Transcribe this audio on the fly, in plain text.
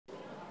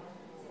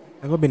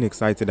Ever been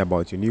excited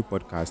about your new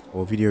podcast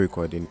or video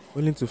recording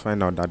only to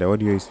find out that the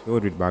audio is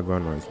filled with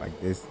background noise like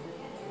this?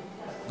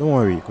 Don't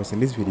worry, because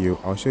in this video,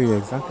 I'll show you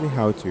exactly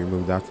how to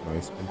remove that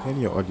noise and turn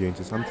your audio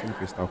into something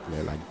crystal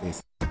clear like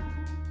this.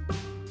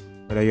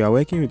 Whether you are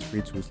working with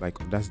free tools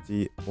like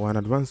Audacity or an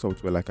advanced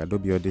software like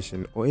Adobe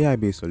Audition or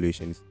AI-based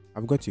solutions,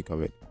 I've got you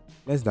covered.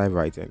 Let's dive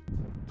right in.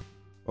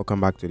 Welcome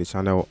back to the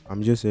channel.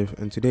 I'm Joseph,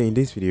 and today in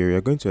this video, we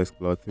are going to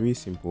explore 3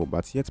 simple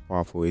but yet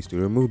powerful ways to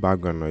remove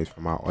background noise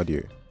from our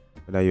audio.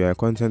 Whether you're a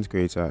content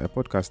creator, a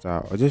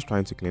podcaster, or just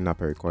trying to clean up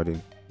a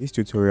recording, this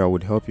tutorial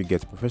would help you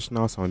get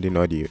professional sounding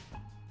audio.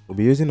 We'll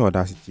be using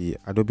Audacity,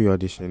 Adobe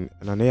Audition,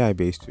 and an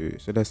AI-based tool,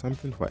 so there's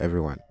something for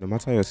everyone, no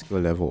matter your skill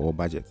level or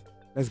budget.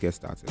 Let's get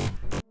started.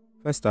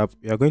 First up,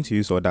 we are going to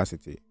use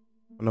Audacity,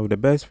 one of the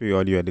best free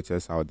audio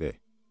editors out there.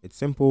 It's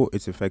simple,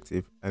 it's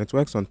effective, and it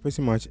works on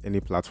pretty much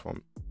any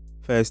platform.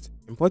 First,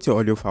 import your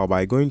audio file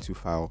by going to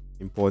File,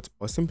 Import,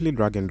 or simply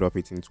drag and drop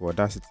it into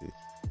Audacity.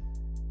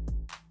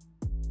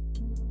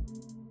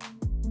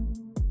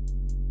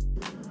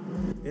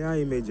 AI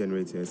image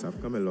generators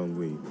have come a long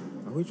way,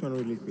 but which one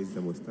really creates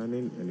the most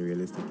stunning and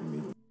realistic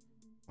image?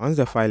 Once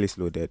the file is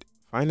loaded,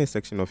 find a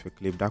section of your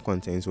clip that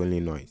contains only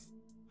noise.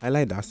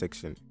 Highlight that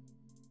section.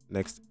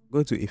 Next,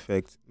 go to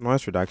Effect,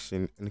 Noise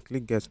Reduction, and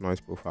click Get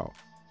Noise Profile.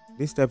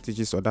 This step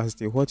teaches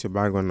Audacity what your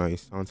background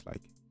noise sounds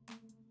like.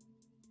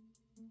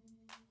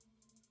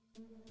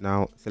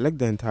 Now, select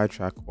the entire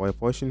track or a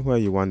portion where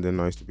you want the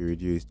noise to be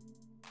reduced.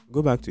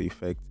 Go back to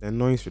Effect and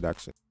Noise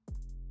Reduction.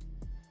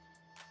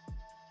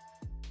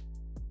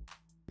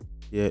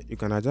 Here, you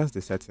can adjust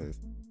the settings.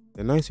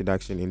 The noise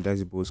reduction in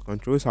decibels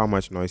controls how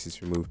much noise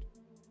is removed.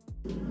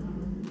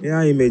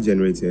 AI image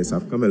generators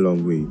have come a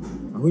long way,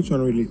 but which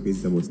one really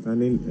creates the most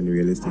stunning and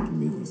realistic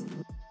images?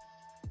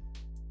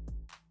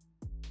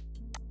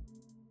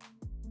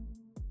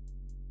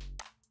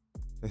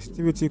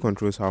 Sensitivity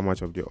controls how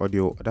much of the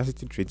audio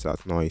Audacity treats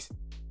as noise,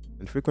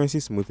 and frequency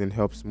smoothing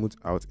helps smooth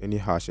out any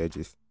harsh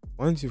edges.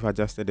 Once you've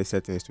adjusted the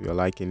settings to your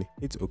liking,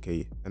 hit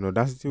OK, and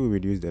Audacity will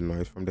reduce the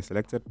noise from the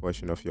selected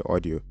portion of your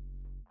audio.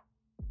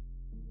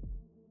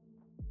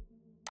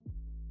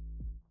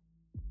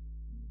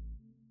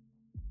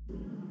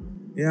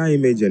 AI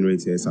image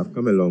generators have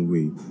come a long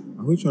way,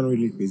 but which one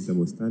really creates the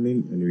most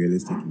stunning and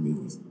realistic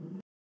images?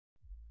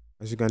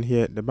 As you can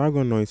hear, the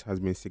background noise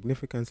has been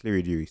significantly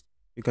reduced.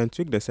 You can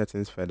tweak the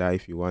settings further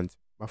if you want,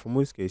 but for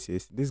most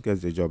cases, this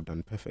gets the job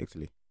done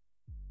perfectly.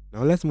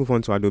 Now let's move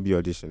on to Adobe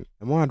Audition,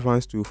 a more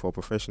advanced tool for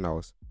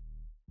professionals.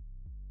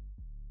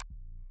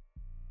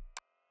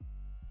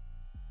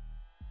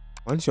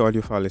 Once your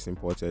audio file is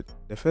imported,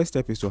 the first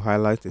step is to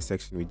highlight the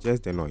section with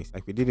just the noise,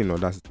 like we did in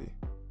Audacity.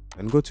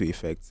 Then go to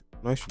Effect,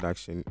 Noise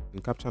Reduction,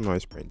 and Capture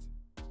Noise Print.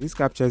 This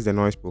captures the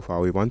noise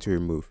profile we want to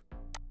remove.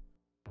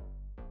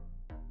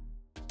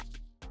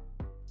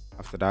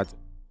 After that,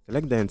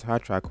 select the entire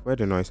track where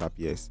the noise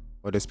appears,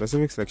 or the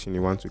specific section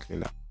you want to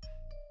clean up.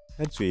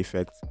 Head to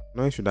Effect,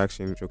 Noise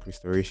Reduction /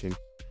 Restoration,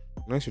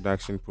 Noise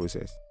Reduction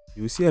Process.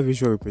 You will see a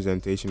visual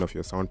representation of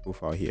your sound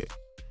profile here.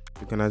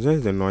 You can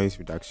adjust the noise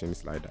reduction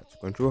slider to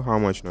control how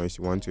much noise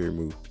you want to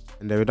remove,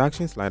 and the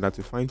reduction slider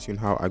to fine-tune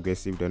how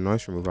aggressive the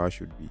noise removal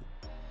should be.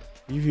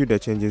 Preview the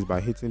changes by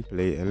hitting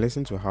play and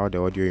listen to how the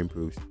audio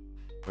improves.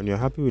 When you're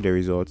happy with the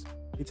results,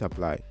 hit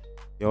apply.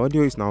 Your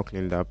audio is now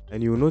cleaned up,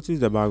 and you will notice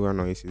the background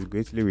noise is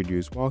greatly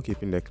reduced while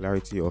keeping the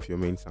clarity of your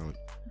main sound.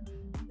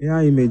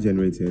 AI image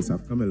generators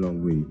have come a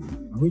long way,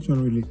 but which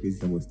one really creates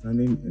the most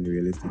stunning and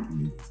realistic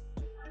images?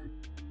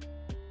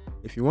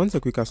 If you want a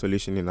quicker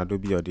solution in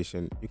Adobe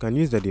Audition, you can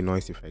use the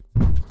denoise effect.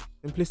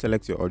 Simply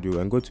select your audio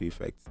and go to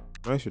Effect,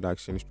 Noise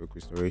Reduction /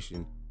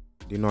 Restoration,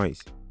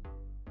 Denoise.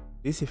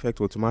 This effect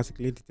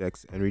automatically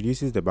detects and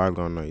reduces the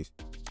background noise.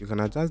 You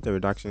can adjust the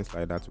reduction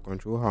slider to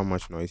control how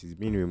much noise is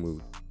being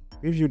removed.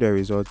 Preview the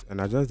results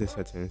and adjust the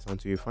settings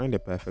until you find the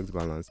perfect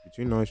balance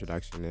between noise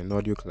reduction and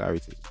audio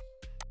clarity.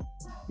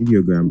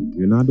 Videogram,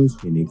 Leonardo's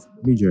Phoenix,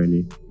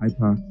 Midjourney,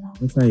 Hyper,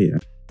 Meta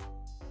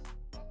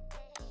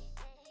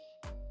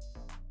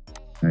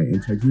AI,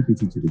 and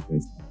ChatGPT to the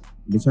test.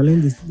 The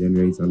challenge is to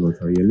generate an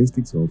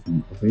ultra-realistic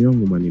selfie of a young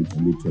woman in her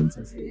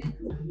mid-20s.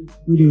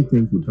 Who do you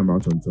think would come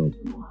out on top?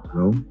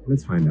 Well,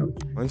 let's find out.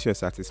 Once you're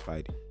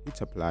satisfied,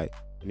 hit apply,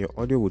 and your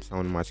audio would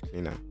sound much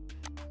cleaner.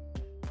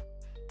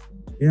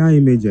 AI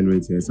image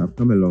generators have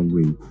come a long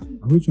way,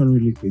 but which one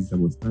really creates the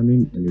most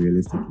stunning and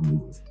realistic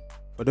images?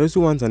 For those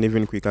who want an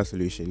even quicker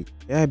solution,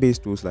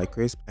 AI-based tools like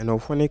Krisp and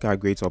Auphonic are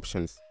great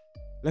options.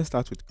 Let's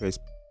start with Krisp,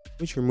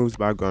 which removes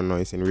background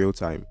noise in real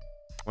time.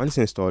 Once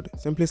installed,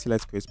 simply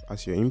select Krisp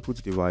as your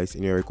input device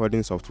in your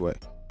recording software.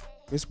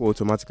 Krisp will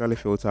automatically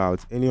filter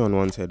out any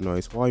unwanted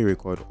noise while you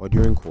record or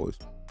during calls.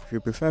 If you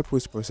prefer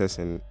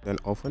post-processing, then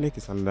Auphonic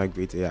is another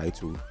great AI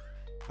tool.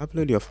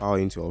 Upload your file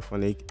into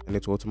Auphonic and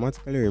it will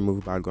automatically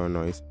remove background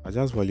noise,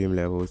 adjust volume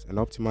levels, and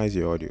optimize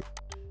your audio.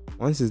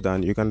 Once it's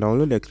done, you can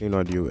download the clean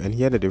audio and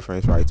hear the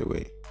difference right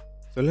away.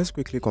 So let's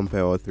quickly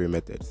compare all 3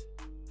 methods.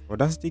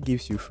 Audacity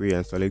gives you free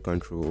and solid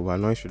control over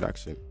noise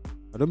reduction.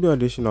 Adobe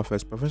Audition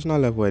offers professional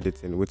level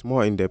editing with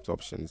more in-depth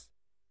options.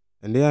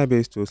 and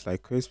AI-based tools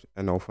like Krisp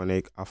and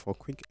Auphonic are for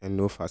quick and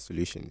no-fuss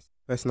solutions.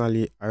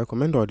 Personally, I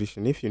recommend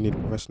Audition if you need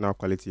professional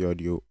quality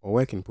audio or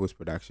work in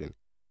post-production.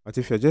 But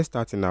if you're just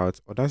starting out,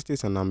 Audacity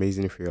is an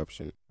amazing free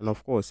option. And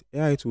of course,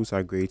 AI tools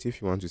are great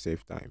if you want to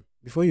save time.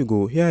 Before you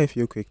go, here are a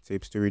few quick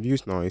tips to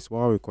reduce noise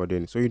while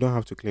recording so you don't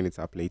have to clean it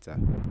up later.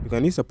 You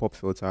can use a pop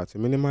filter to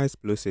minimize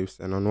plosives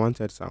and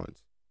unwanted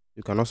sounds.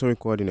 You can also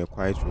record in a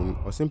quiet room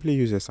or simply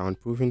use a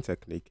soundproofing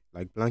technique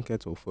like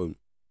blanket or foam.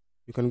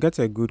 You can get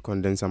a good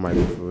condenser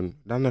microphone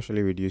that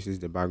naturally reduces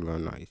the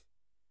background noise.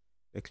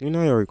 The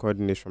cleaner your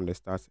recording is from the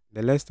start,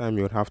 the less time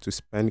you would have to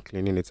spend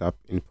cleaning it up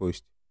in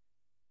post.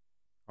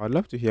 I'd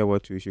love to hear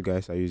what tools you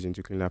guys are using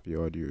to clean up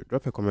your audio.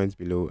 Drop a comment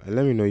below and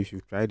let me know if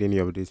you've tried any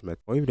of these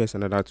methods or if there's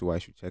another tool I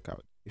should check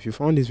out. If you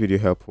found this video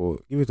helpful,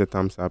 give it a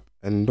thumbs up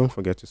and don't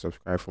forget to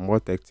subscribe for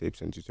more tech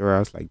tips and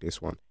tutorials like this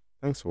one.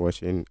 Thanks for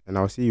watching and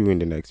I'll see you in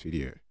the next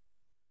video.